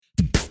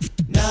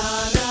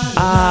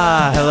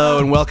Hello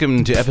and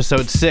welcome to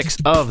episode 6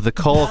 of the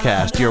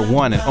KolCast, your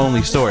one and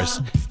only source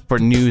for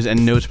news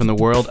and notes from the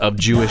world of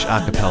Jewish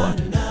acapella.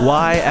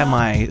 Why am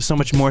I so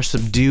much more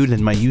subdued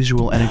than my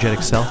usual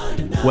energetic self?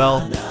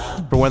 Well,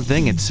 for one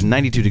thing, it's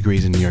 92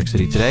 degrees in New York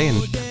City today,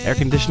 and air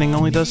conditioning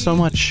only does so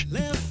much.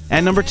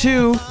 And number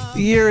 2,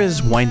 the year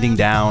is winding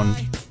down.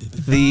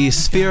 The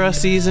Sphira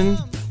season,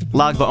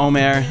 Lag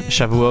BaOmer,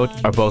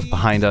 Shavuot are both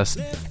behind us.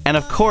 And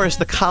of course,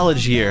 the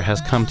college year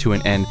has come to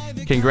an end.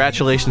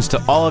 Congratulations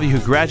to all of you who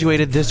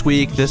graduated this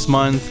week, this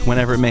month,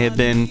 whenever it may have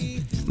been.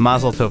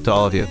 Mazel tov to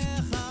all of you.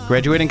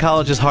 Graduating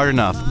college is hard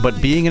enough,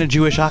 but being in a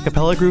Jewish a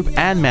cappella group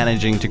and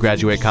managing to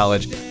graduate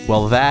college,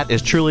 well, that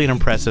is truly an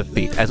impressive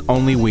feat, as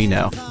only we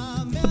know.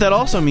 What that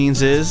also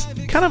means is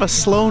kind of a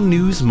slow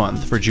news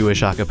month for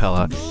Jewish a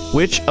cappella,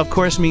 which of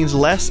course means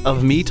less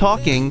of me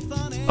talking,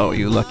 oh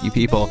you lucky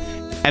people,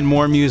 and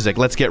more music.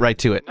 Let's get right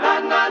to it.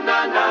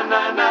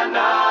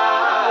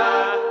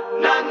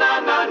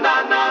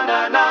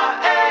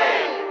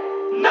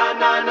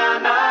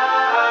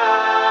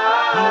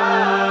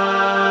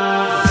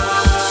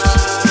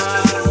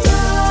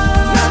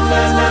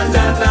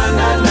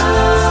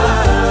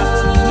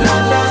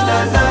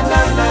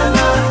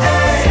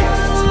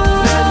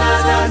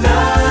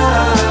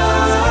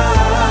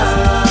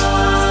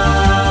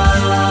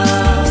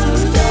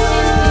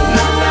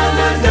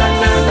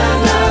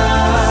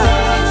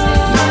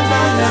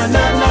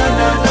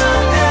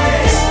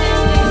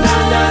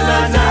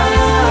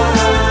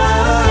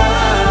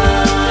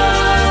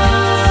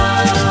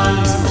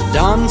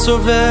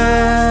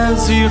 סובב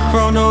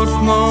זיכרונות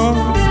כמו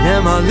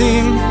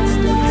נמלים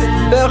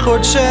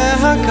בחודשי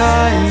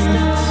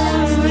הקיץ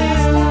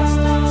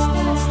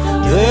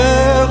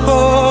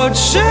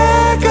בחודשי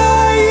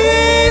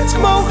קיץ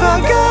כמו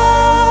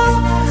חגר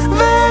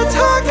ואת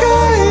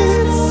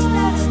הקיץ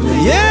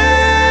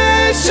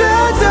ויש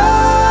אדם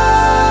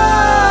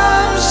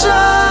שם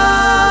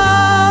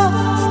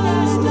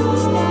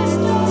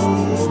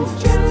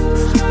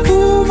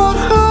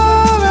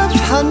ובחורף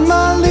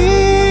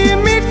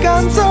הנמלים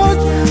מתכנסות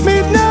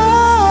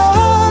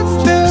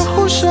מתנעות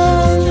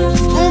בחושן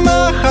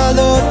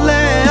ומחלות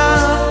לאט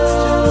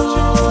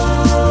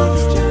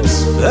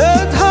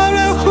את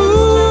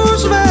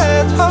הרכוש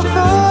ואת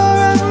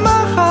החורף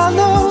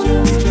מחלות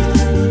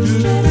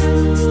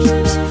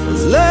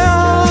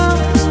לאט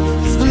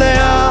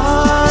לאט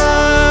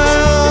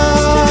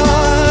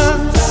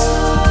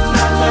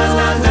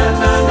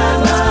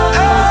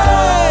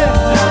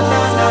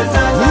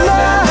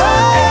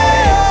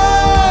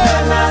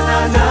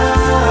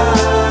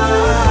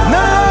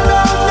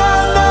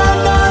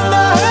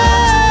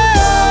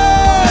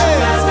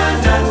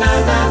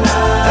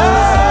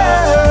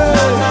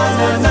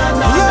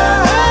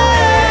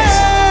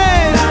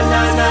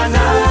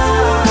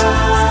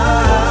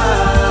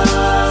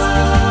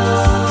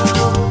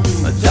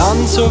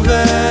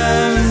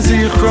סובב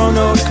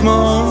זיכרונות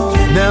כמו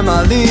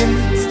נמלים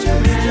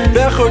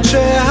בחודשי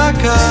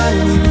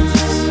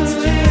הקיץ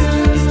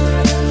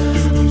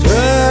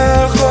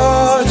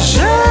בחודשי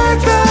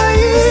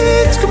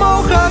קיץ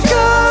כמו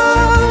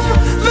חגר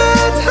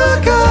ואת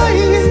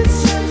הקיץ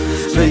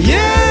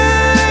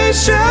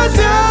ויש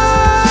אדם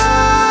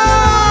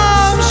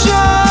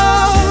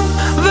שם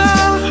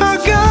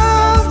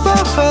והחגר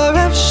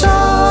בחרב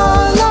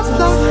שלף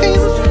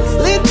לחים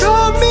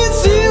לתרום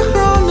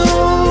מזיכרונות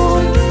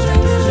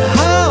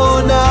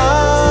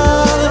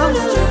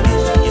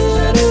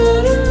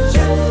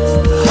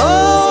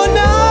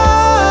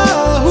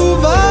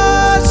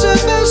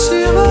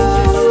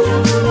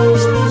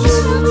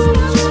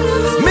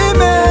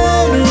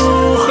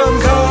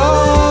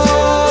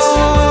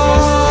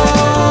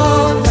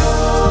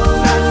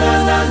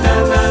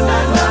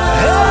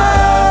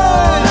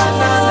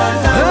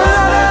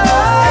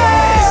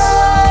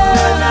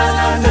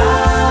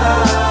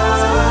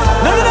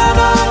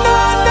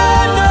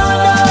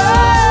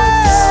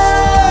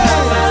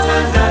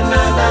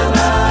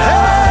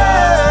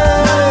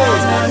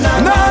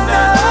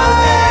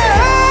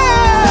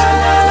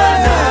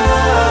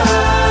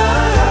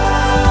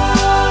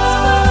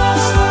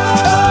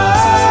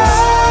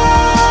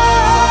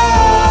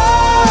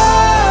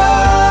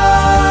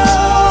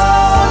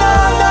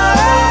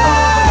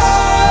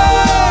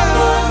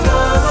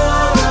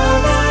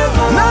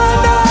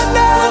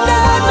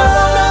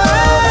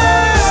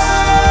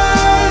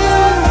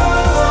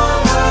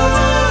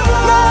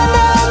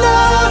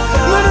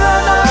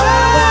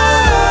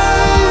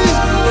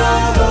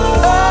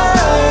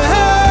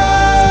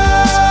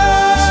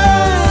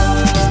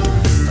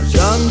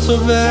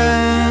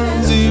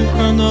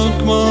זיכרונות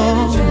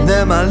כמו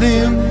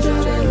נמלים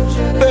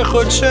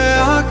בחודשי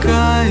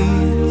הקיץ.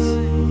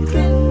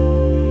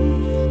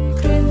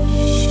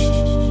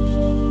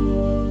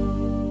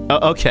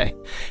 Okay.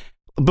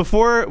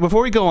 Before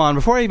we go on,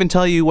 before I even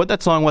tell you what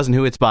that song was and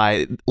who it's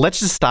by, let's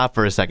just stop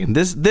for a second.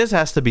 This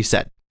has to be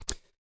said.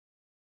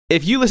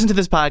 If you listen to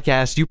this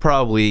podcast, you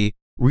probably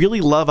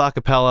really love a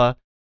cappella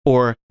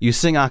or you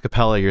sing a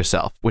cappella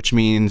yourself, which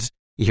means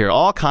you hear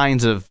all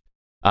kinds of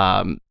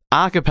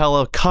a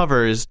cappella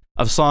covers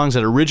of songs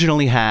that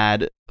originally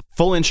had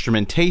full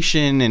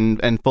instrumentation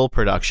and full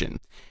production.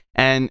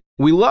 And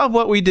we love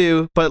what we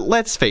do, but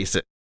let's face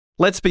it.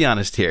 Let's be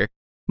honest here.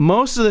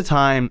 Most of the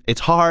time, it's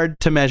hard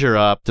to measure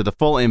up to the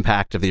full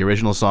impact of the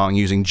original song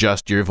using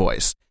just your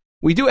voice.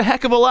 We do a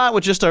heck of a lot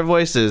with just our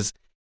voices,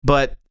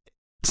 but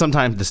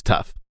sometimes it's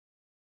tough.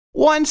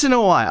 Once in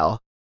a while,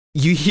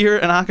 you hear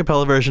an a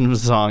cappella version of the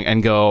song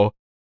and go,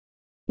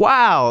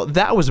 wow,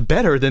 that was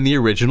better than the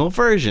original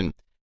version.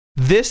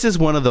 This is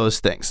one of those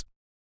things.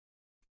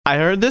 I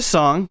heard this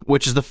song,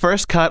 which is the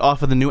first cut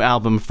off of the new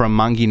album from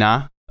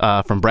Mangina,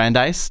 from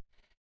Brandeis,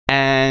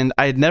 and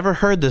I had never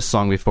heard this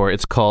song before.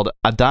 It's called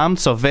Adam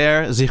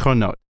Tzover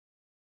Zichronot.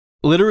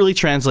 Literally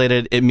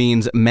translated, it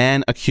means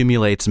man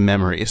accumulates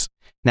memories.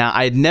 Now,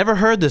 I had never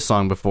heard this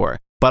song before,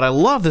 but I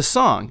love this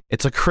song.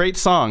 It's a great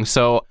song,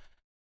 so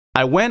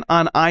I went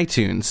on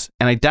iTunes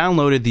and I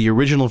downloaded the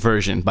original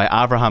version by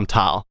Avraham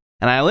Tal,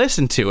 and I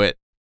listened to it,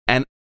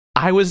 and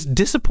I was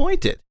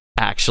disappointed,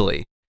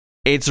 actually.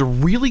 It's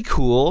really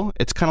cool.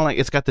 It's kind of like,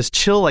 it's got this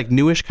chill, like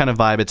newish kind of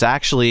vibe. It's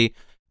actually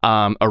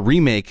a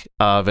remake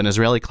of an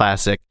Israeli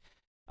classic,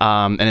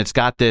 and it's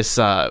got this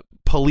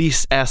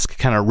police-esque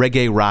kind of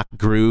reggae rock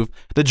groove.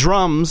 The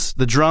drums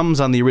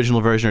on the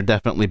original version are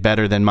definitely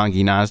better than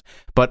Mangina's,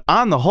 but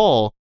on the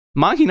whole,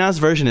 Mangina's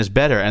version is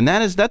better, and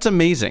that's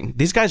amazing.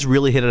 These guys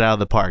really hit it out of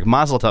the park.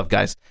 Mazel tov,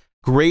 guys.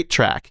 Great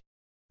track.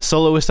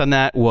 Soloist on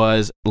that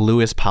was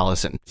Louis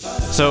Paulison.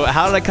 So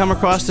how did I come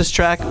across this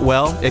track?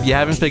 Well, if you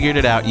haven't figured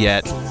it out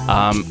yet,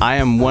 I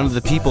am one of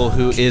the people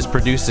who is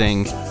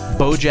producing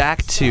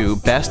Bojack 2,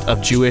 Best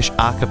of Jewish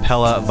A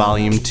Cappella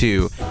Volume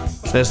 2.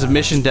 The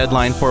submission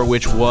deadline for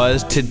which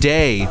was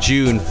today,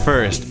 June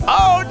 1st.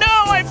 Oh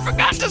no, I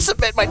forgot to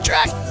submit my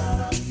track.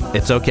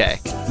 It's okay.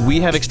 We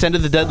have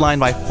extended the deadline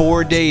by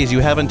 4 days. You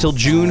have until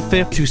June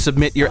 5th to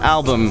submit your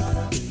album.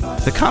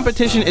 The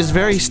competition is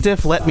very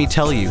stiff, let me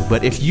tell you,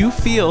 but if you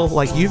feel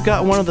like you've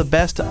got one of the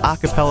best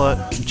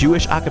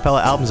Jewish a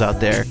cappella albums out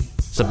there,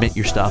 submit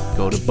your stuff.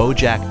 Go to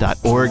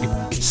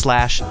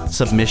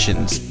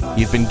bojack.org/submissions.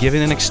 You've been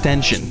given an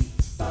extension.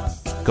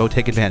 Go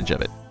take advantage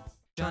of it.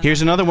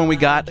 Here's another one we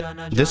got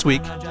this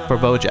week for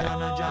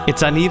Bojack.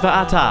 It's Aniva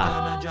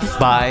Ata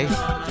by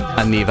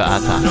Aniva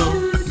Ata.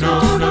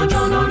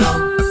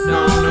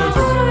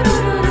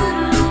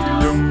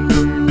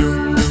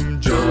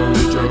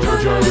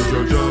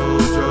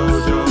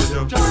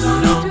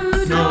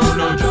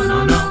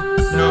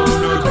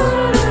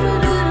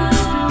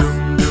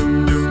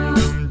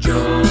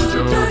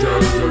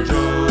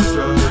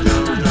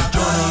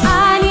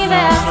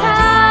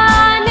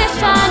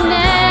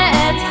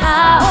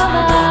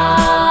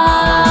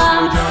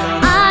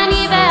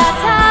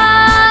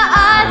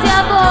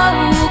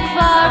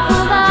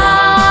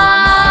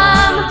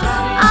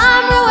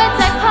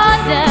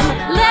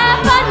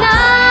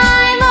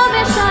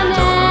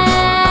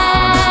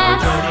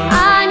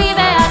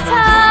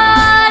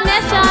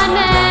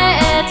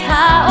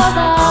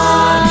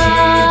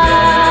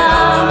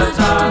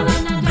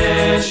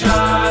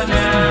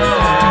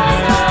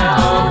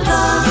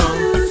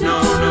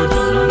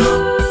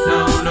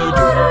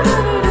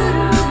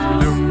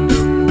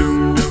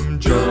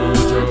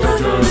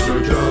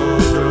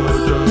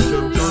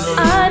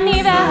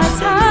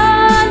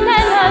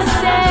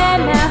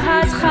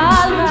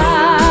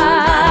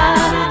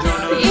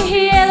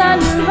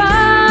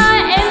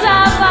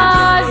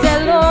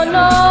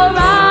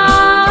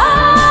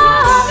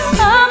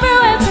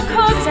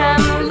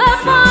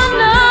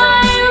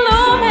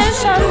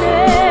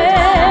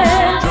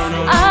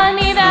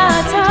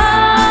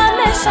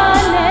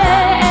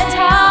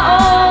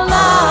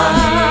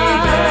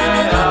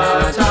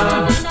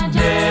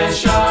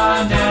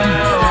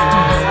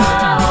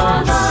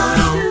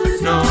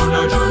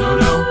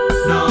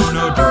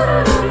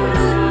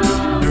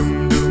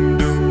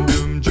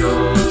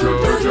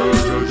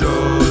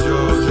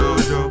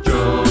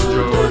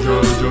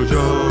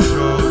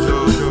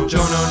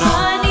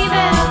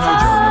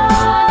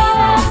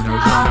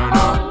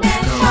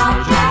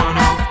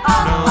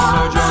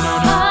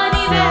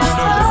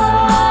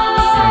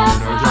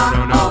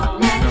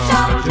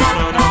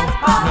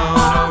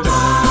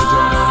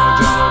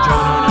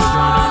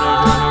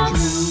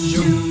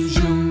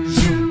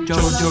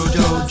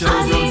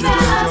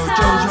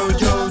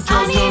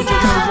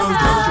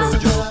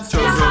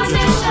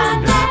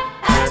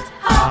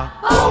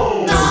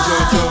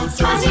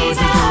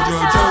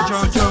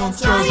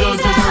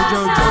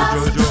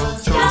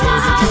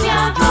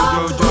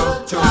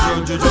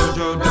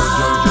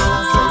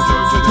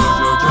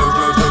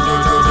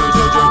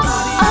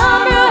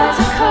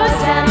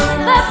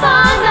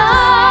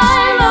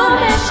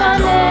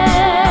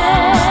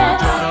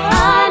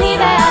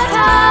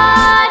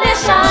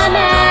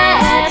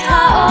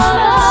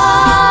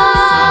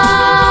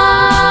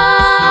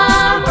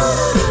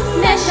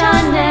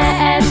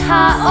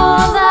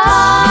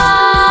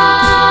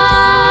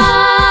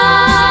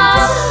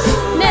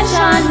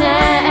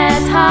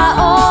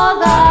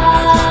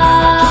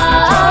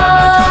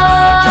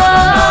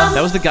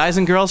 The guys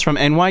and girls from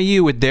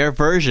NYU with their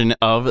version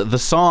of the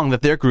song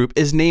that their group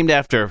is named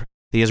after.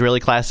 the Israeli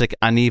classic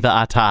Ani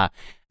Va'ata.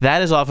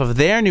 That is off of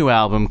their new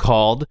album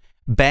called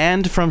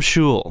Band from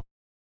Shul.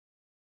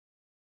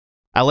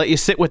 I'll let you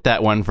sit with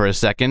that one for a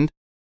second.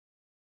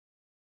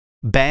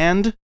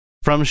 Band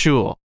from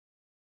Shul.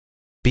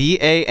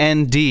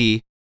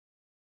 B-A-N-D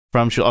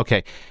from Shul.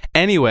 Okay.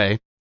 Anyway,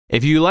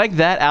 if you like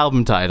that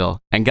album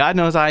title, and God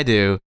knows I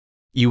do,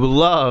 you will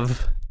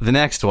love the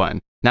next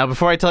one. Now,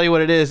 before I tell you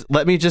what it is,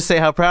 let me just say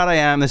how proud I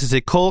am. This is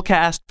a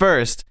KolCast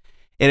first.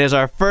 It is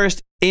our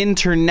first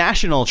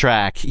international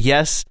track.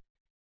 Yes,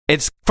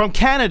 it's from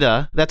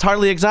Canada. That's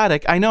hardly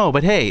exotic, I know,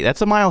 but hey,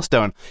 that's a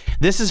milestone.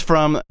 This is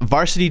from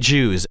Varsity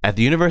Jews at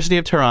the University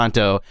of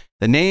Toronto.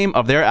 The name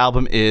of their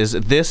album is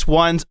This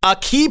One's a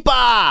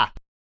Keeper!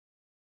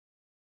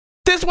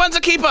 This one's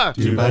a keeper!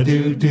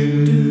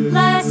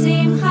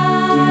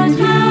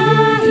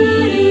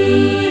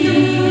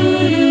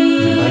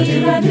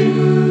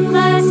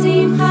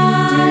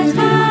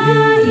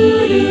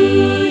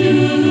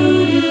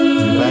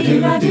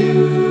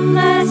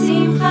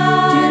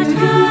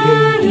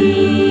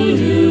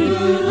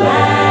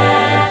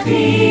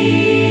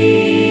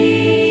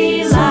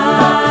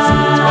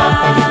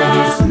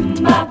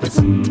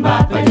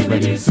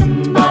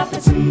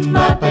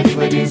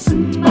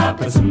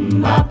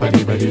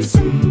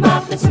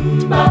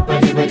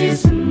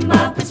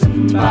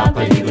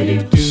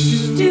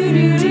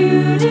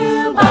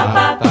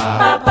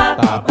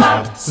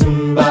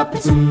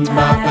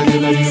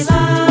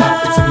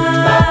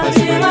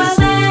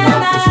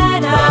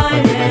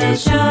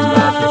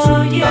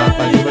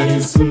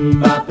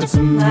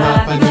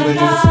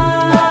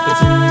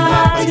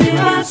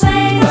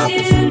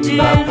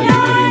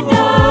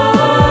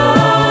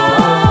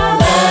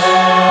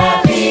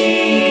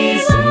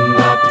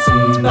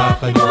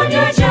 On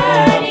your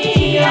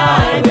journey,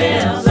 I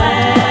will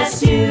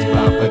bless you.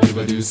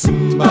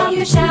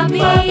 You shall be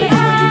a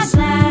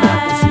blessing.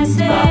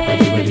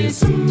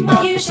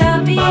 You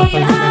shall be a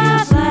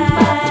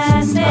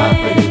blessing.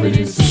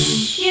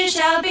 You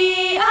shall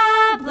be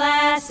a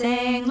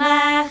blessing.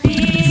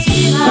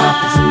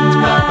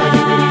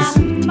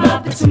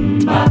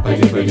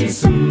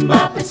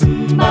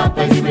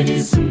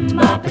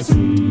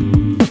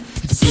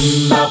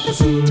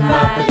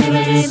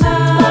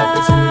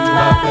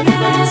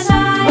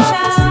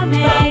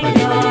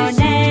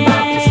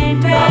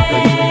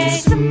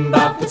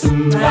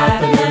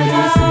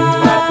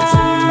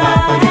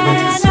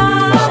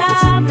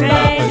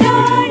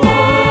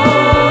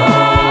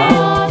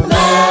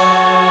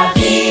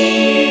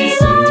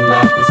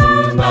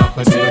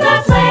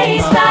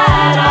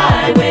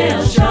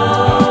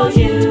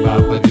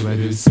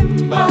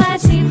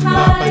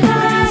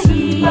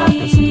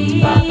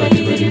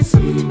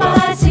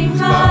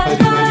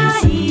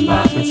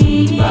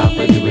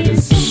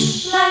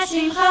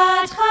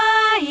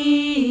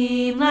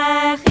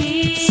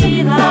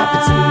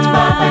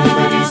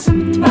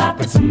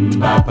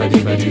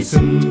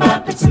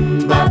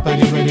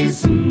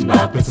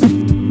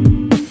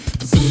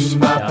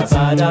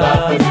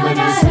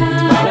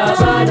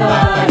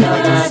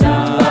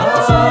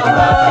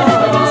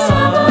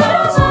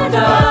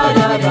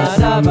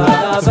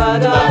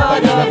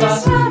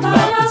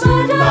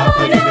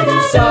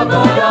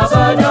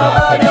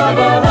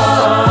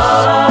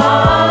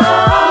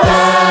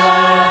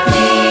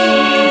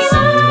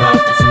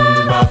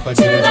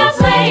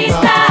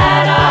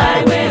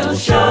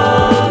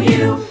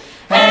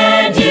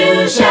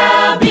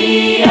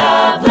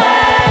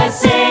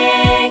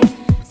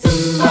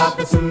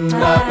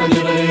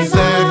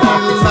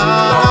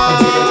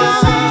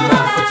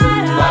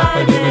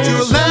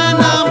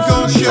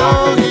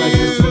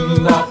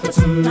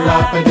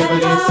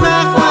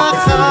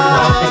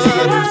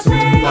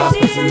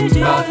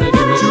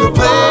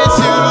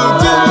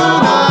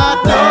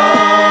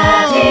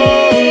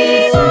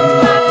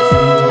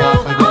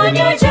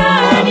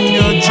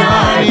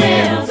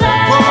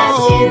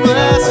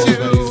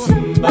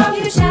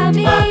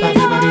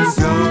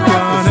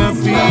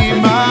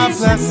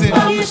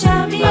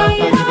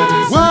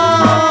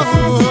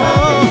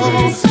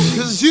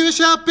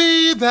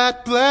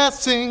 That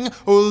blessing,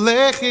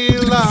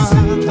 Olechila.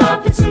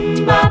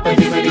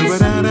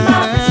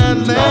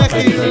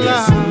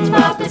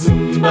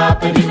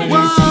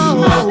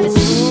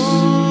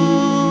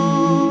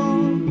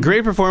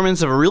 Great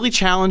performance of a really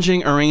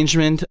challenging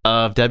arrangement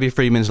of Debbie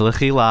Friedman's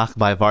Lechilach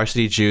by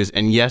Varsity Jews.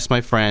 And yes,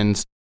 my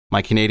friends,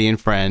 my Canadian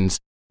friends,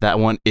 that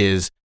one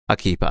is a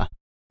keepa.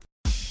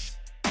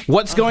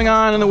 What's going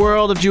on in the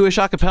world of Jewish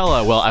a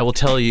cappella? Well, I will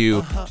tell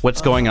you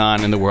what's going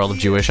on in the world of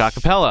Jewish a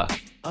cappella.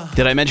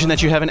 Did I mention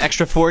that you have an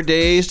extra 4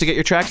 days to get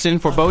your tracks in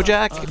for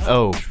Bojack?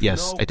 Oh,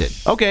 yes, I did.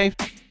 Okay.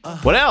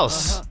 What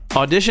else?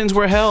 Auditions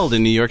were held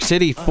in New York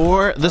City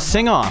for The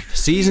Sing-Off.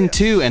 Season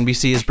 2,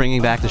 NBC is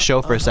bringing back the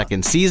show for a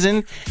second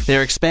season.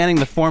 They're expanding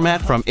the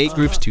format from 8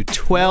 groups to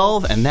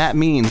 12, and that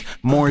means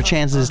more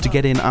chances to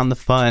get in on the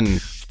fun.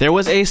 There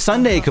was a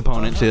Sunday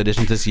component to the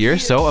auditions this year,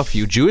 so a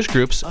few Jewish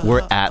groups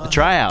were at the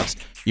tryouts.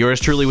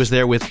 Yours truly was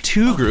there with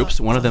two groups,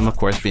 one of them, of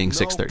course, being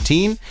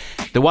 613.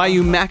 The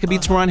YU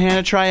Maccabeats were on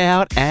hand to try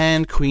out,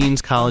 and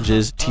Queens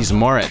College's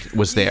Tizmoret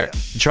was there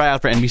to try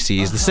out for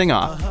NBC's The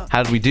Sing-Off.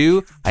 How did we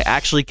do? I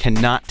actually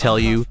cannot tell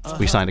you.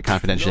 We signed a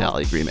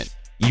confidentiality agreement.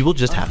 You will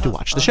just have to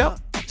watch the show.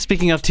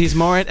 Speaking of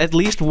Tizmoret, at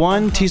least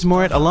one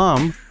Tizmoret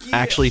alum,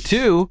 actually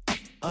two,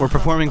 were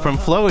performing from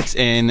floats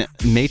in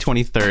May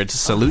 23rd's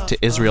Salute to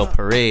Israel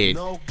parade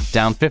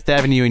down Fifth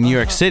Avenue in New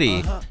York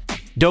City.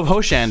 Dov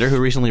Hoshander, who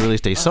recently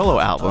released a solo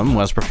album,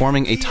 was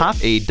performing atop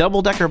a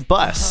double-decker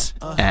bus.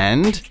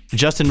 And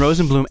Justin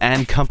Rosenblum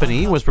and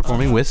company was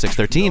performing with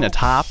 613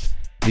 atop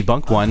the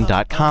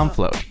bunk1.com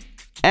float.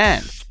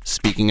 And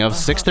speaking of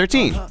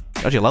 613,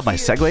 don't you love my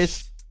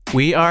segues?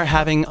 We are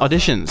having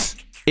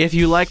auditions. If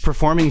you like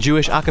performing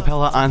Jewish a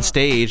cappella on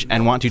stage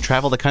and want to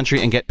travel the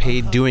country and get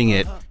paid doing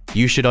it,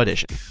 you should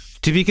audition.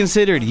 To be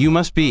considered, you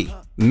must be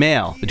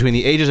male, between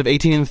the ages of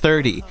 18 and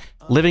 30,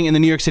 living in the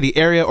New York City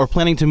area or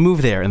planning to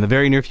move there in the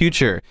very near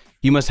future.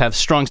 You must have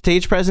strong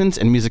stage presence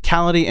and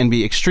musicality and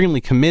be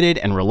extremely committed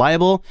and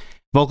reliable.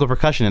 Vocal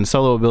percussion and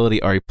solo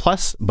ability are a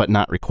plus, but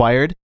not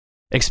required.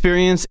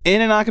 Experience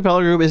in an a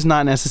cappella group is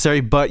not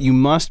necessary, but you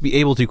must be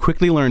able to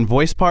quickly learn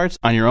voice parts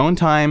on your own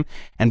time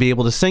and be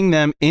able to sing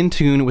them in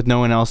tune with no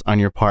one else on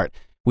your part.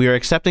 We are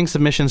accepting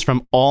submissions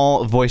from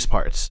all voice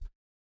parts.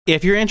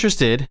 If you're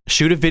interested,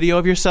 shoot a video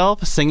of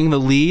yourself singing the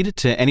lead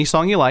to any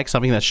song you like,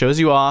 something that shows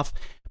you off,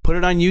 put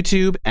it on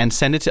YouTube, and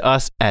send it to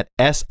us at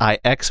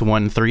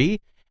six13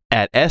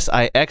 at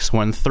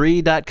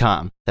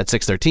six13.com. That's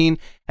 613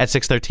 at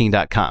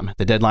 613.com.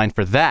 The deadline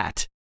for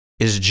that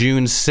is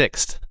June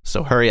 6th,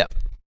 so hurry up.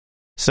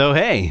 So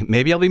hey,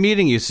 maybe I'll be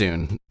meeting you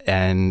soon,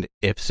 and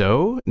if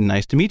so,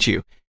 nice to meet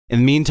you. In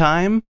the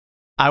meantime,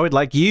 I would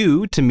like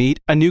you to meet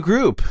a new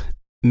group,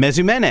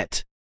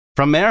 Mezumenet,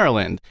 from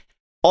Maryland,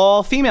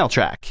 all-female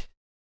track.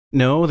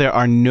 No, there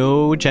are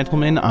no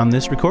gentlemen on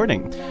this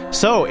recording.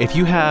 So if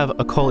you have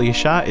a Kol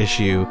Isha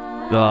issue,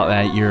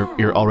 well,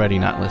 you're already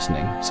not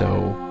listening,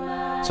 so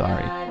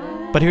sorry.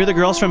 But here are the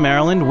girls from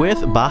Maryland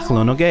with Bach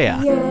Lo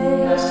Nogea.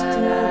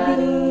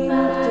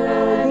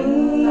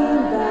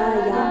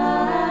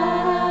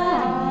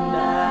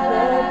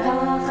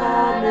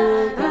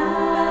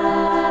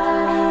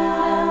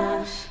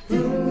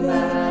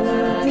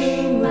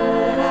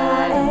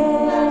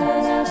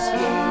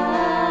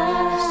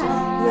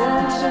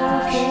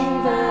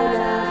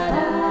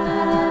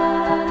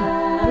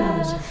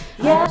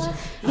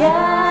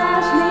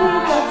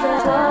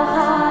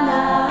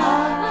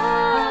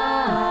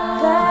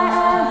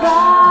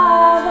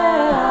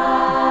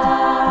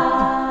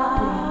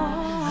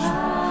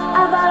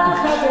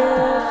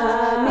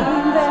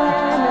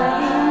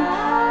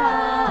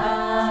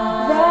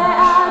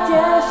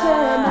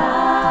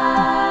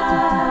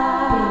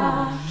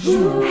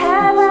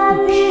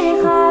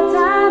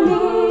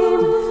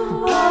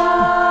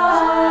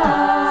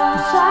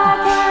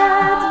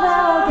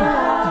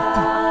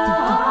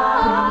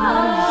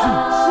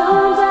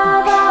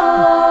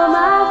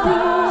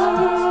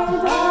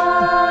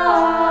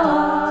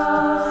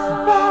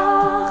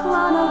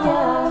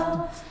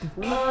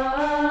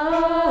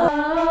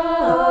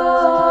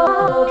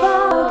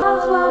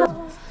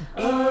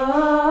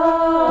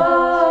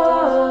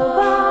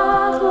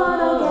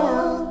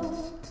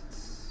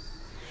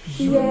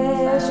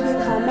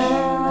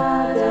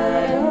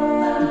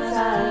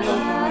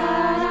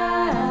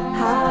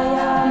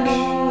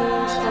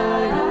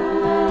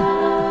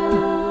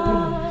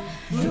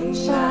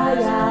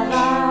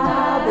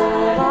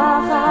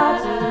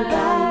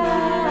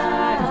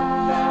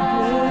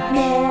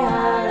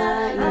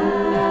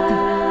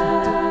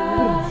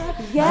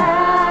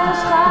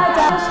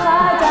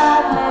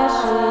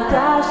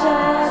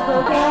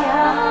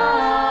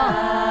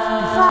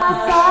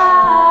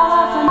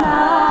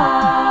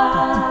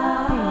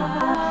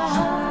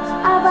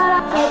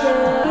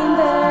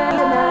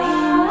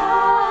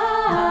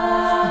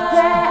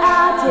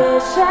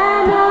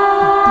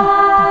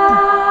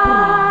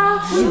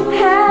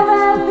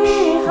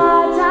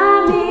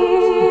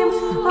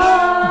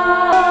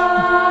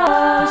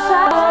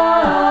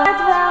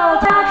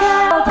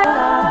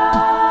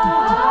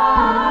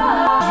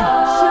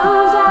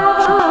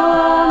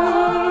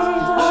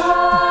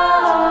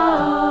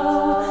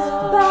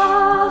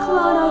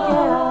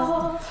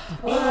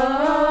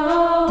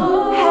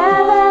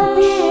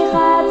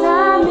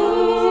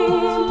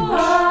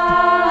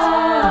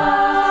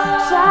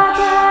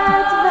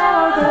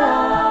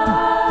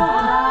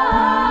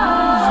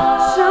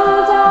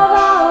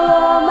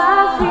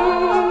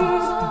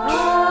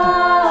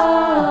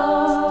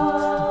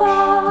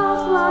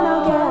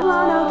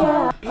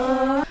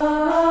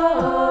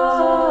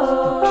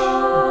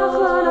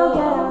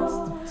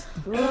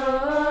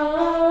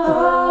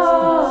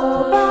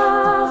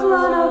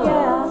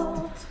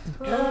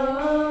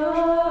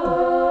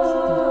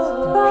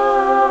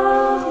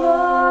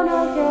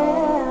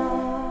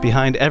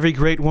 Behind every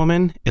great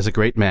woman is a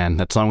great man.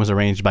 That song was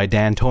arranged by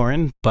Dan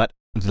Toren, but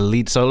the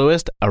lead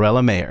soloist,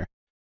 Arella Mayer.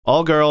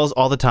 All girls,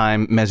 all the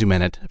time,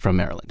 Mezumenet from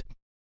Maryland.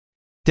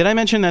 Did I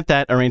mention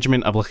that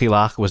arrangement of Lechi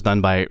Lach was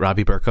done by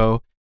Robbie Burko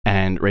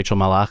and Rachel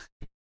Malach?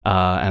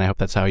 And I hope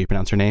that's how you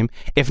pronounce her name.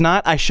 If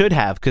not, I should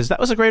have, because that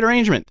was a great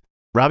arrangement.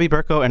 Robbie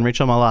Burko and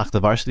Rachel Malach,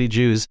 the Varsity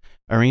Jews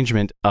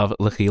arrangement of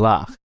Lechi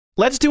Lach.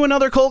 Let's do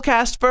another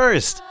KolCast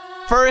first.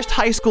 First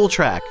high school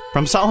track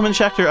from Solomon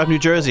Schechter of New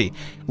Jersey,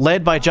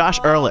 led by Josh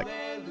Ehrlich,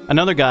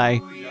 another guy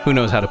who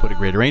knows how to put a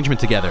great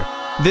arrangement together.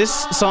 This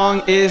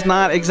song is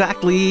not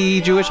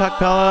exactly Jewish a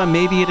cappella.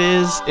 Maybe it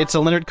is. It's a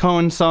Leonard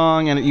Cohen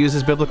song, and it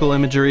uses biblical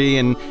imagery,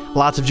 and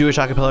lots of Jewish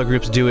a cappella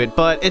groups do it,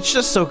 but it's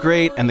just so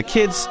great, and the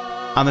kids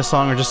on this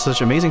song are just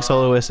such amazing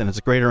soloists, and it's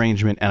a great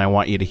arrangement, and I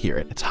want you to hear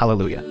it. It's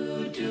Hallelujah.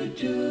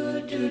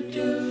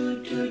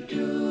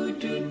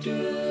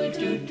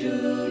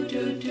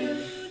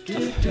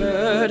 I've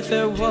heard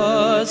there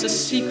was a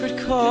secret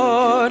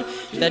chord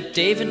that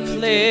David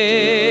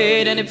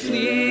played and it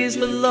pleased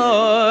the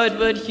Lord,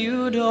 but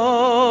you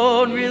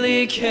don't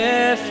really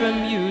care for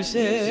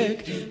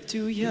music,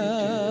 do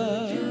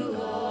ya?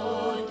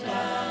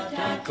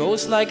 It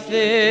goes like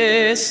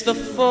this: the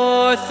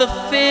fourth, the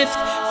fifth,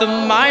 the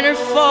minor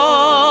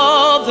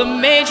fall, the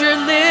major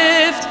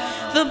lift,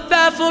 the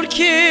baffled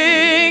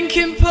king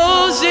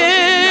composing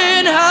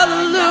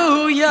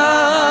hallelujah.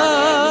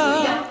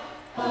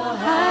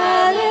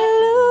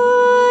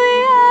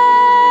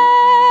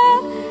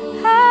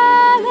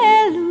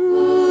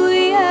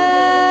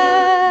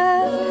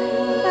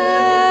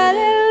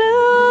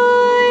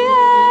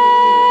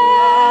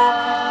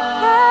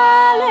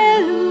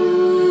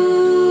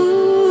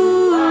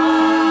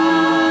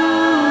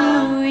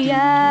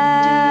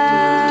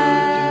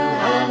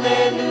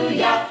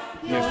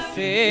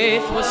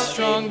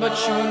 But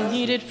you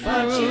needed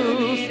proof.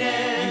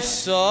 You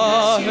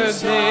saw her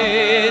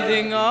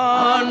bathing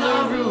on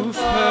the roof,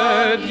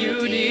 her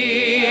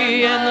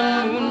beauty and the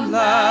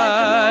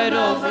moonlight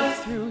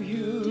overthrew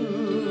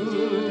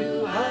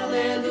you.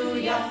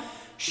 Hallelujah.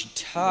 She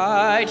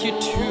tied you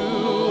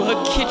to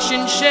a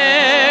kitchen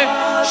chair.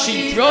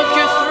 She broke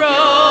your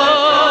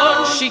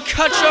throat. She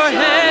cut your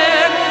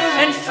hair,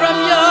 and from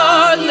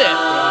your lip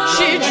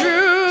she drew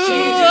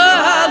a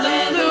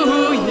hallelujah.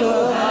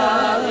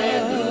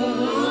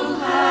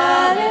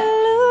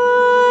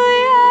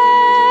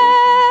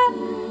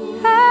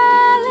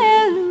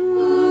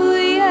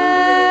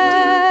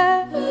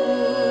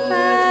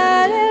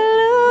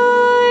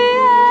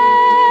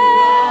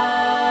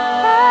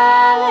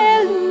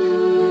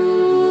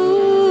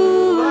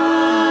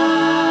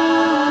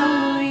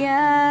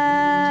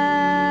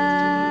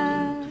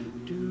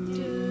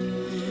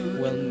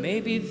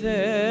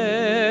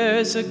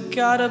 There's a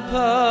God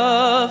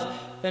above,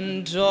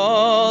 and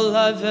all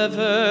I've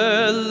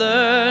ever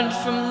learned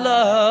from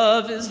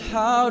love is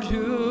how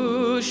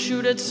to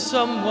shoot at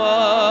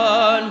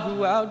someone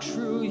who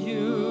outdrew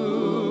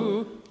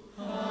you.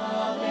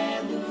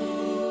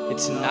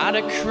 It's not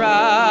a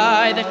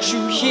cry that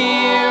you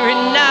hear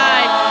at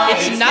night.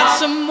 It's not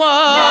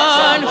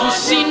someone who's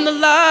seen the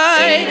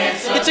light.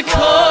 It's a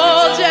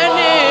cold and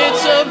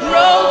it's a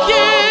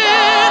broken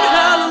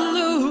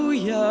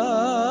hallelujah.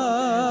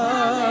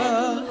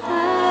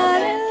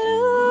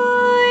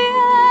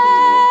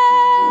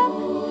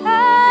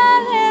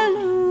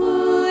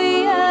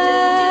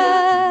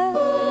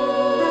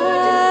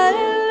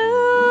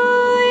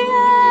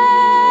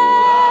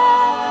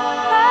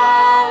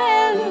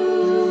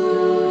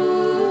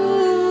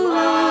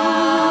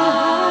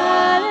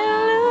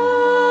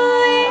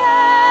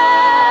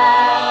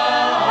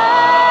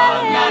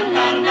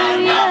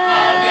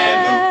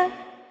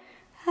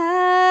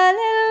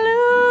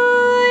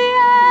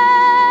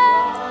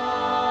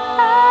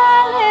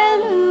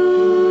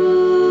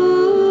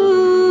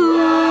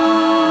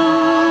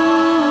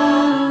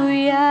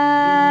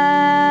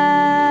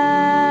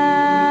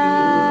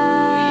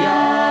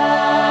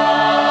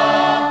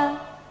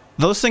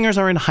 Those singers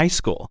are in high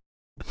school.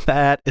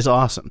 That is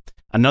awesome.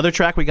 Another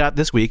track we got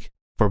this week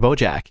for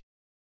BoJack.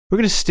 We're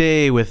going to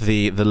stay with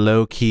the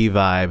low-key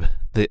vibe,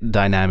 the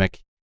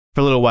dynamic,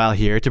 for a little while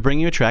here to bring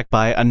you a track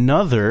by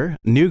another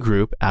new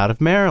group out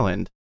of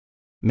Maryland.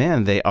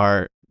 Man, they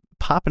are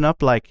popping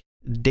up like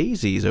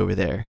daisies over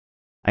there.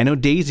 I know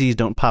daisies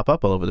don't pop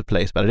up all over the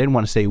place, but I didn't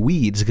want to say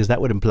weeds because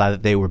that would imply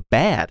that they were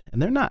bad, and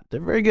they're not.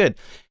 They're very good.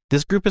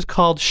 This group is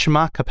called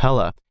Shema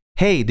Capella.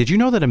 Hey, did you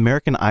know that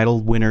American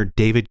Idol winner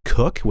David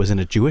Cook was in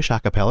a Jewish a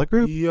cappella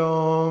group?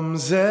 Yom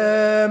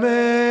ze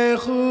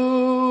mechubad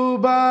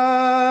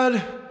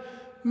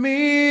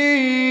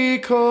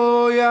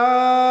mikol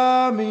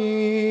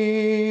yamim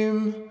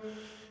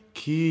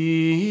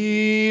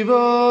ki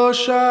vo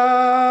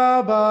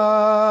Shabbat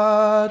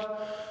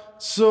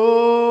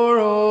zor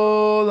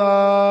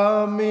olamim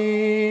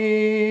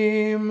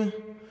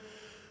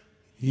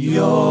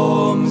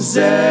Yom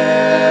ze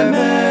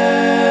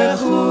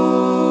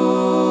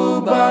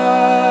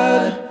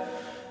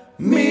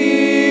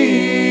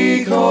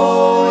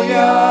mikol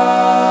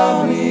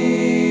yamim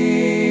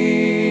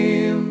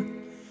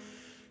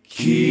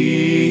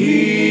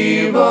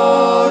ki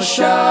vo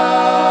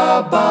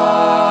Shabbat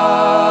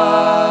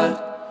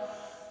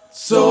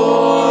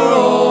zor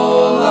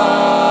olamim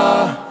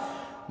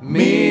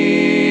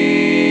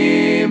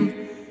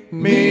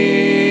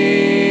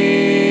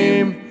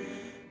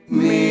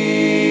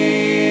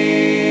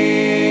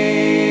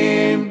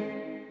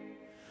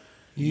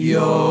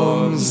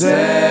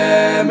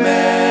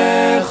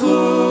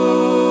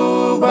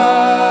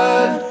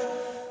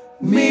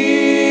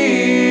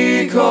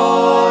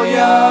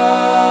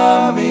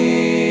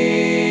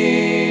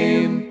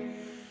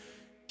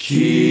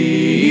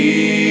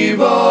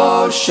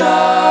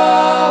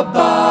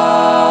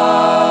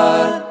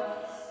Shabbat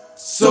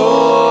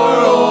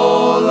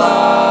Zorola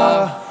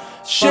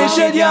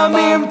ששת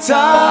ימים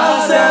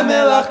תעשה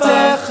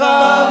מלאכתך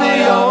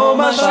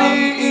ויום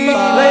השביעי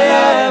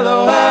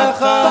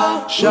לאלוהיך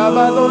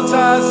שבת לא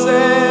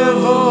תעשה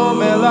בו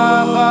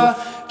מלאכה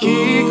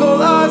כי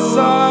כל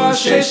עשה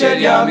ששת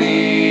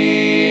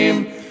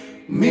ימים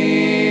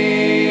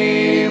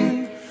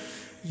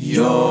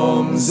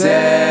יום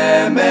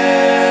זה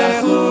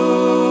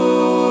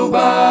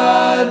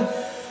מכובד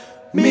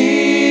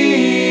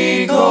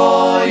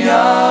מכל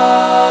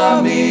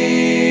ימים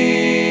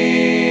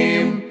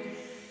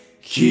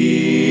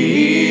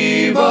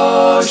כי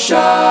בו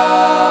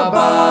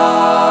שבת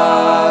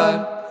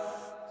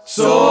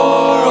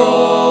צורולה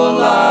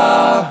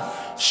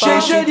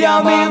ששת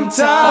ימים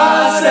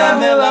תעשה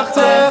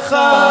מלאכתך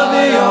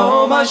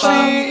ויום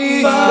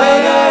השביעי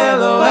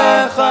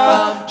לאלוהיך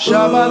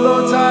שבת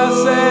לא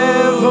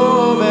תעשה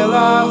בו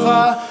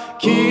מלאכה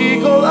כי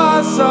כל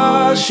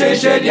עשה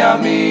ששת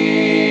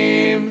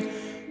ימים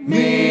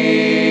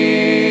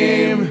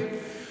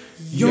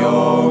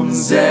יום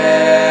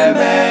זה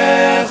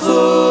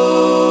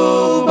מכובד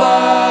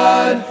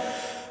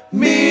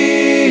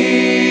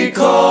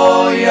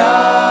מכל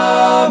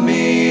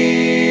ימים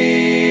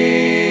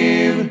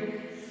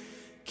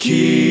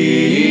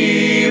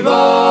כי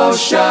בו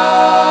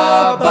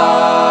שבת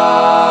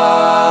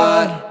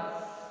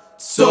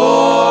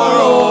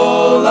צורולה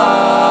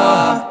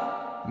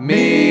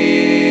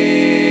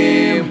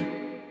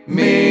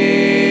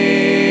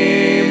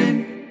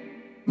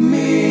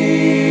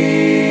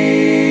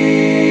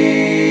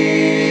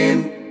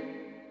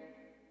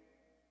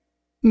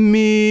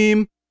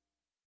Meme.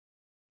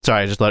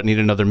 Sorry, I just need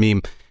another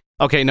meme.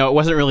 Okay, no, it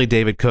wasn't really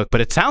David Cook, but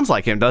it sounds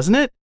like him, doesn't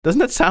it? Doesn't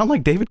that sound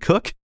like David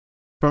Cook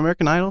from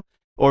American Idol?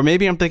 Or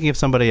maybe I'm thinking of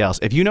somebody else.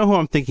 If you know who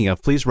I'm thinking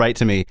of, please write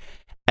to me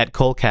at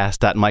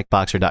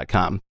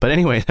kolcast.mikeboxer.com. But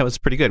anyway, that was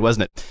pretty good,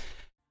 wasn't it?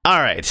 All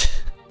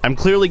right. I'm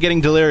clearly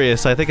getting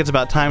delirious, so I think it's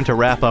about time to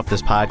wrap up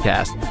this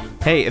podcast.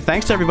 Hey,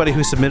 thanks to everybody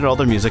who submitted all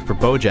their music for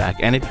BoJack.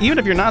 And even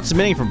if you're not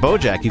submitting for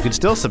BoJack, you can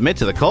still submit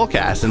to the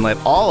KolCast and let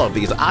all of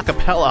these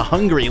acapella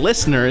hungry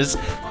listeners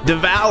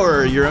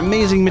devour your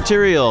amazing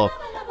material.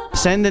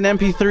 Send an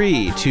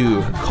MP3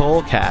 to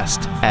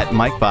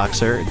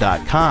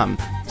kolcast@mikeboxer.com.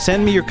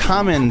 Send me your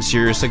comments,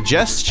 your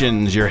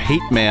suggestions, your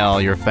hate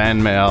mail, your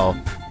fan mail.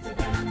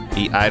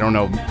 I don't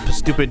know,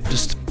 stupid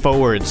just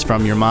forwards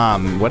from your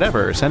mom,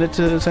 whatever. Send it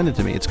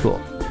to me. It's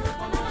cool.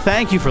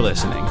 Thank you for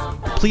listening.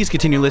 Please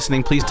continue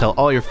listening. Please tell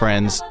all your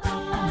friends.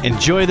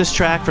 Enjoy this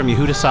track from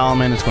Yehuda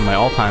Solomon. It's one of my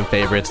all-time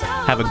favorites.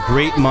 Have a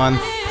great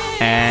month,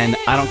 and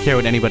I don't care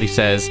what anybody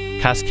says.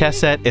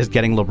 Kaskeset is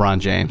getting LeBron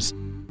James.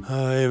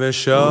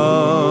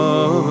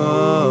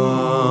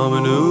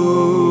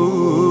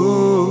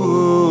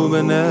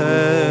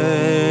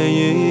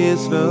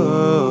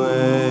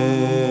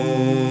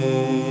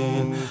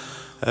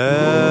 Es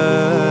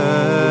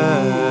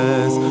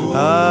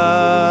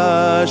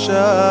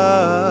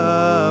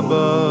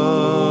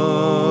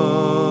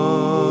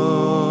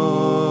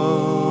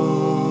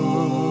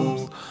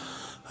ha-Shabbos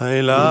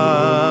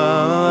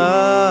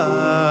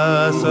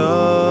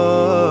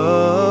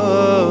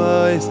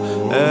Hay-la-sois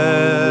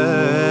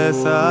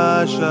Es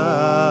ha-Shabbos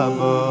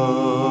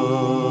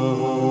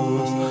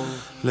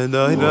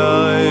Le-doi-doi-som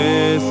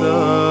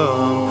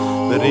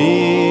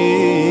B'ri-so-i-lo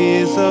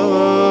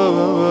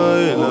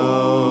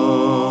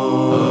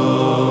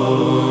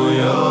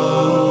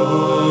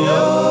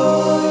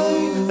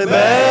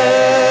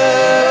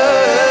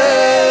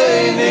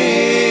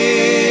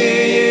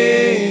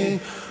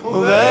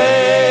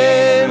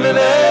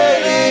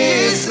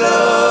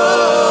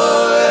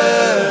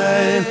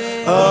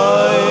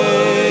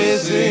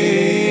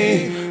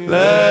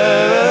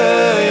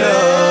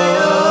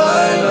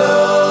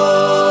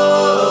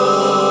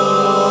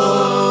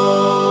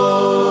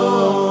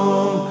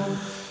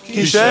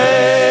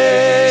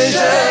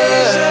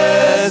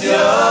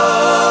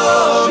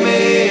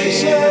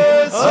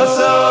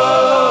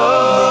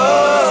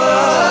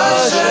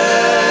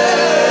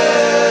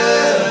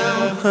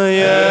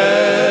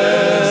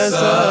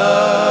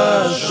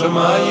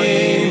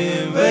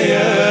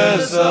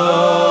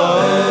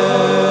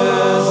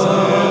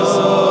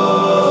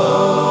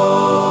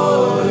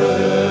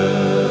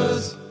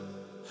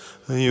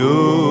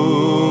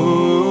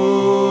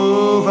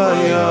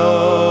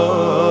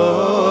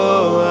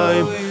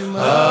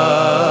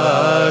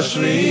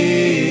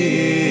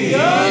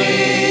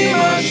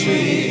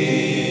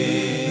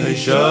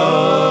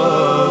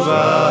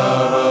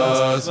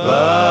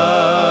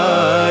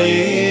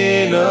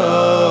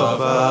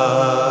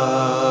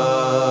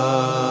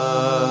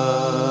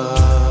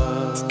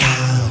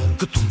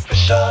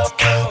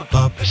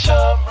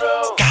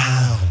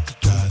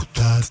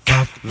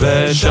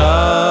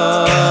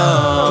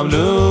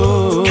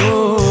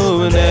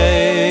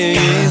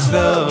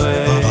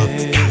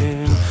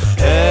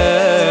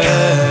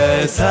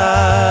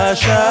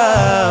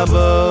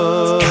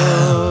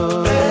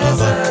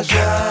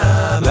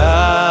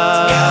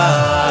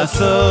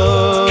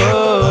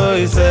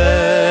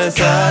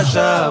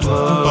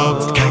Shabbos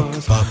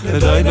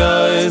dai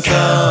dai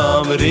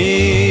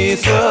samri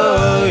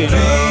soy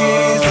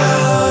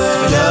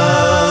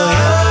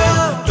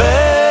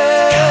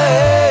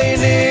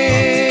beini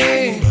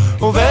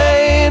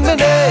uvein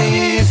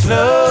benei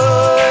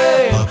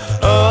snoy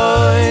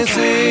oy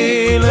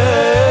sile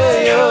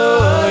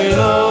oy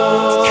lo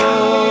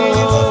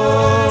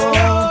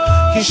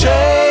ki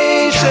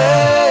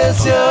sheishes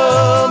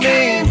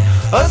yomim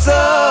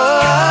asa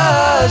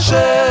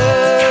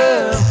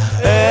Hashem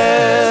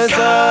ez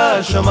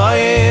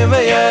hashamayim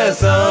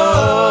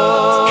v'yesoretz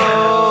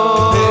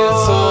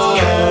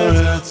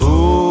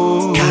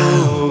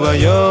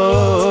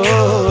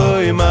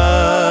uvayoy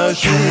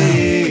mashi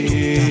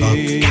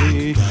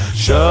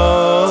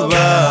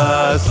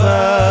shavas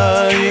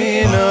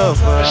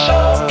vayinofa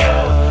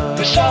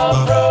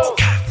v'shanu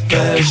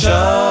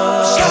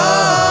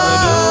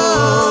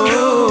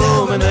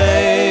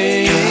b'nei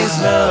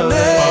Yisrael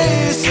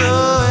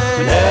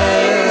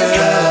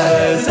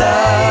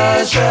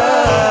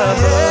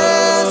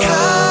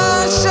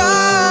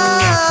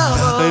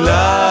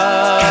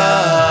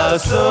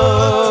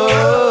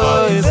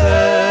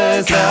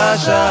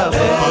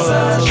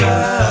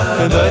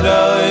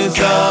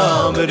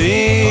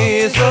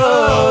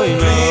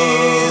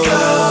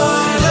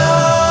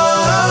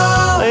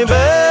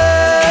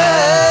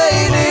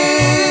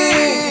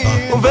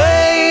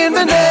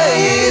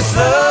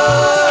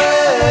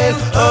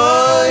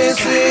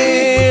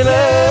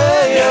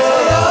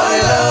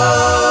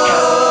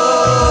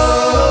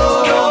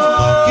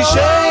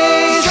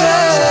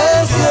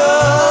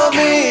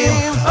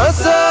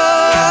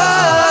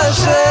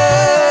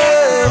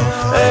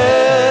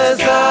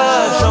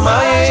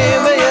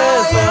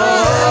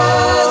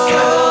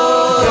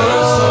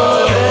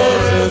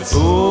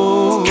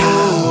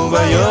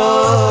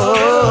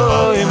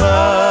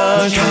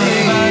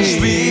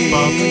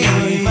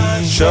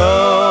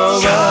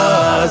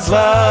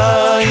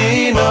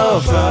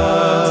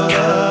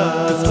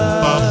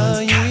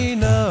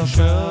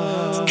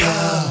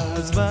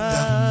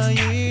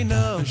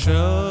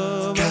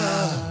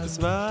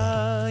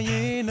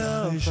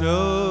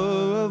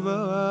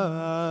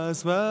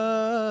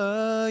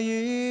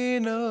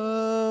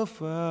Svayinofa